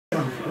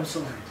I'm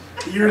sorry.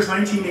 The year is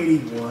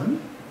 1981,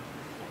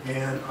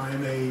 and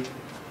I'm a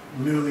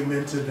newly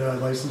minted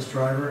licensed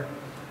driver.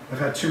 I've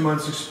had 2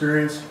 months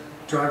experience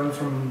driving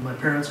from my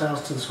parents'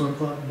 house to the swim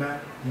club and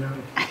back, you know.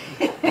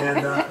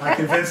 And I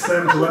convinced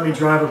them to let me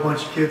drive a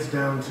bunch of kids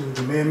down to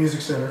the Man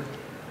Music Center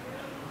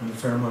in the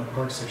Fairmont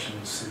Park section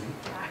of the city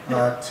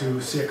to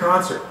see a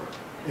concert.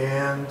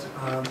 And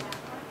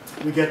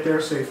we get there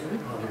safely,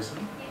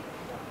 obviously.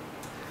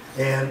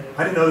 And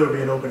I didn't know there would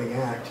be an opening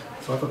act,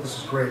 so I thought this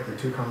was great. There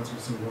were 2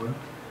 concerts in one.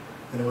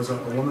 And it was a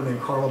woman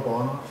named Carla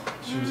Bonoff.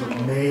 She was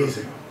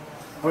amazing.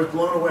 I was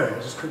blown away. I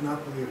just could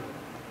not believe it.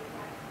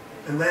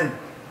 And then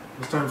it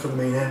was time for the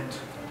main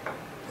act.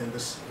 And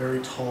this very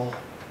tall,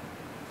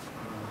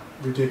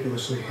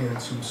 ridiculously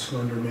handsome,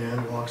 slender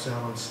man walks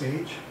out on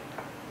stage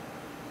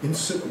in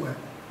silhouette.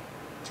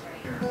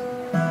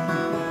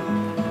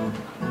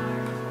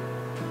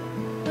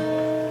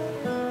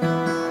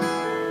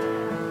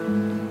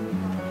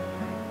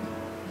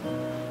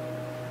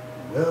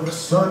 Well, the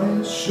sun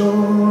is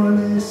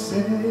surely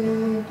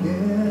sinking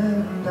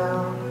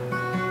down,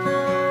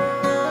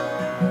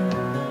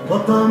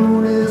 but the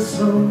moon is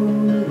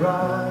slowly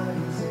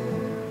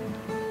rising.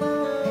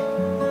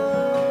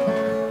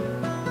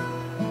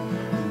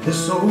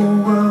 This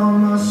old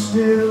world must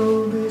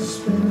still be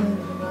spinning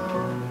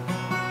around,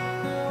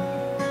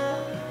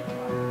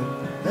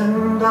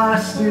 and I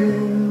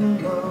still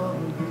love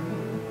you.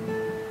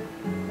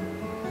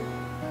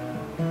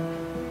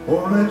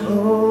 Only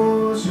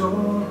close your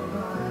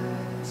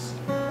eyes.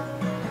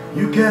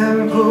 You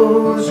can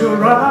close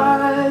your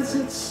eyes,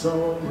 it's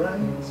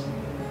alright.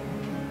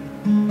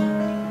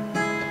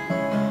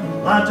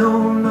 I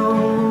don't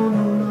know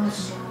no love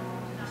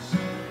songs,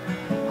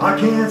 I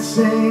can't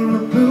sing the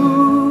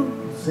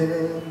blues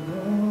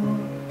anymore.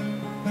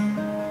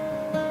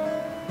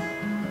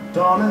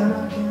 Darling,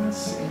 I can't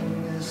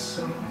sing this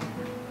song.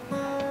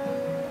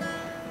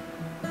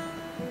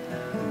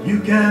 You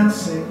can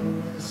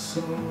sing this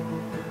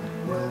song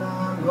when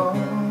I'm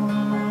gone.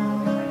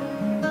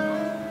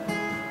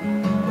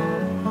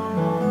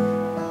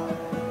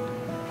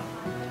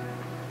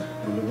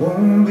 Well, it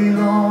won't be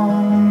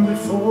long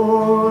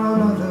before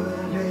another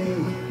day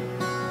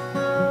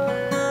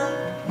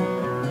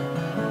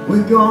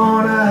we're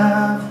gonna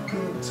have a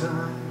good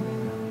time.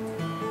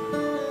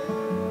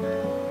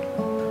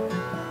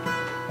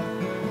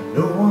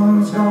 No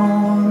one's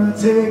gonna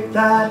take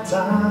that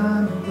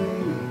time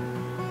away.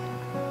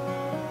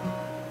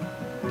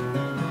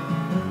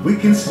 We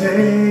can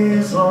stay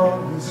as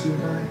long as you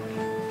like.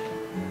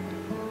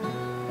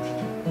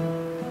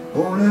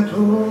 Only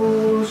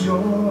close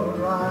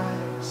your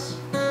eyes.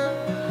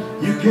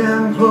 You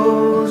can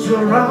close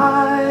your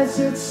eyes,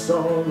 it's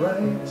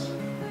alright.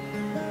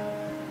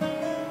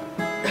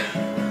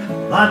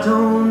 I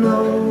don't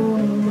know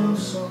the love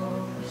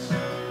songs,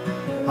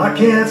 I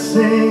can't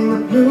sing the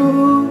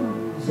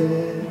blues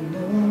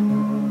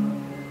anymore.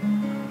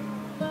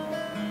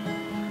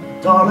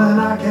 Darling,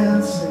 I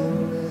can't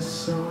sing this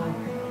song.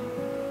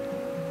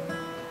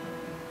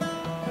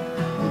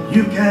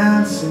 You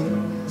can't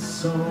sing this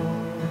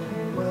song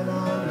when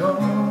I'm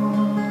gone.